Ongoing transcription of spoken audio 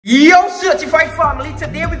Yo, certified family,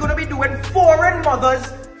 today we're gonna be doing foreign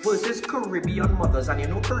mothers versus Caribbean mothers, and you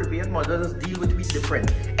know Caribbean mothers deal with we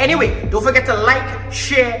different. Anyway, don't forget to like,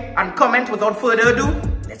 share, and comment. Without further ado,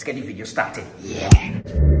 let's get the video started. Yeah.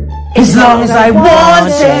 As long as I want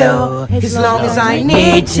to, as long as I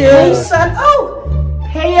need to. Hey son,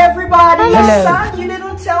 hey everybody. Hello. Son, you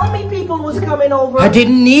didn't tell me people was coming over. I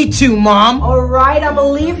didn't need to, Mom. Alright, I'ma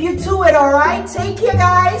leave you to it, alright? Take care,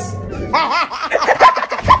 guys.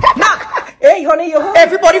 Hey, honey, you home?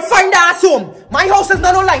 Everybody find the ass home. My house is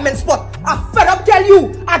not an alignment spot. I fed up tell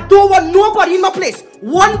you, I don't want nobody in my place.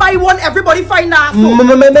 One by one, everybody find the ass home.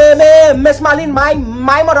 Miss Marlene,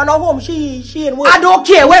 my mother not home. She in work. I don't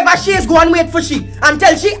care. Wherever she is, go and wait for she.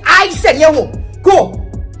 Until she, I send you home. Go.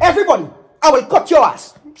 Everybody, I will cut your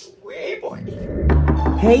ass. Hey, boy.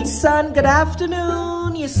 Hey son, good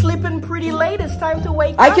afternoon. You're sleeping pretty late. It's time to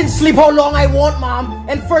wake up. I can sleep how long I want, Mom.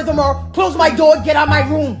 And furthermore, close my door and get out of my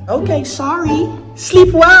room. Okay, sorry.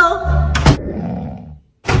 Sleep well.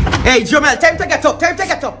 Hey, Jamel, time to get up. Time to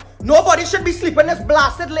get up. Nobody should be sleeping this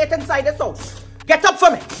blasted late inside this house. Get up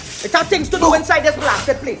for me. It have things to do inside this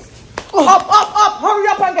blasted place. Up. Hurry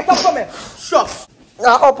up and get up for me. Shucks.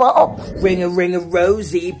 Up. Ring a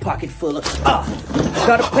rosy, pocket full of...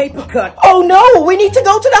 got a paper cut. Oh no, we need to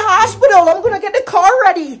go to the hospital. I'm gonna get the car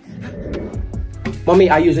ready. Mommy,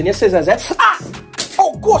 are you using your scissors, eh?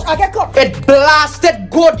 Oh gosh, I get cut. It blasted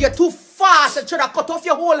good. You're too fast. It should have cut off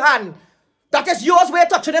your whole hand. That is yours. Where you're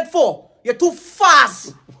touching it for? You're too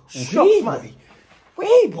fast. Shucks, man.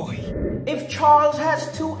 Wait, boy. If Charles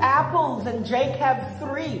has 2 apples and Jake have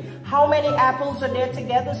 3, how many apples are there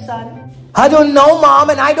together, son? I don't know, Mom,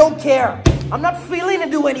 and I don't care. I'm not feeling to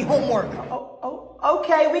do any homework.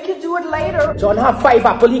 Okay, we can do it later. John have 5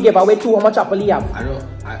 apple. He gave away 2. How much apple he have? I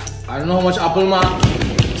don't know how much apple, ma.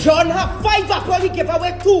 John have 5 apple. He gave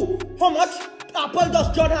away 2. How much apple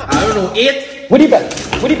does John have? I don't know, 8. With the belt.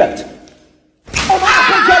 Oh, my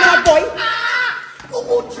apple John have, boy.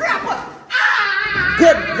 Trapper.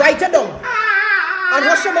 Good, write it down. And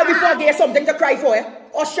wash them out before I get something to cry for, eh?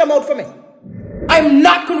 Wash them out for me. I'm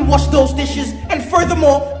not gonna wash those dishes, and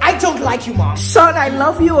furthermore, I don't like you, Mom. Son, I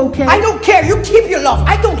love you, okay? I don't care. You keep your love.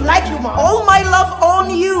 I don't like you, Mom. All my love on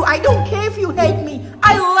you. I don't care if you hate me.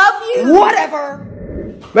 I love you. Whatever.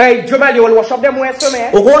 Hey, Jamal, you will wash up them ways for me,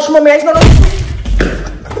 eh? Wash my ways, no.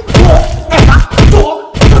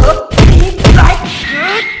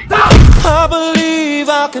 I believe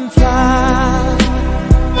I can fly.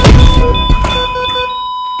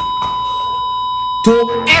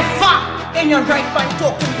 Don't ever in your right mind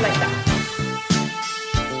talk to me like that.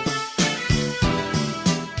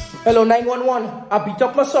 Hello, 911. I beat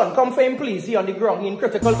up my son. Come for him, please. He on the ground. He in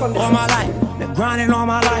critical condition. All my life, been grinding all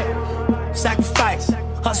my life. Sacrifice,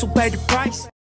 hustle, pay the price.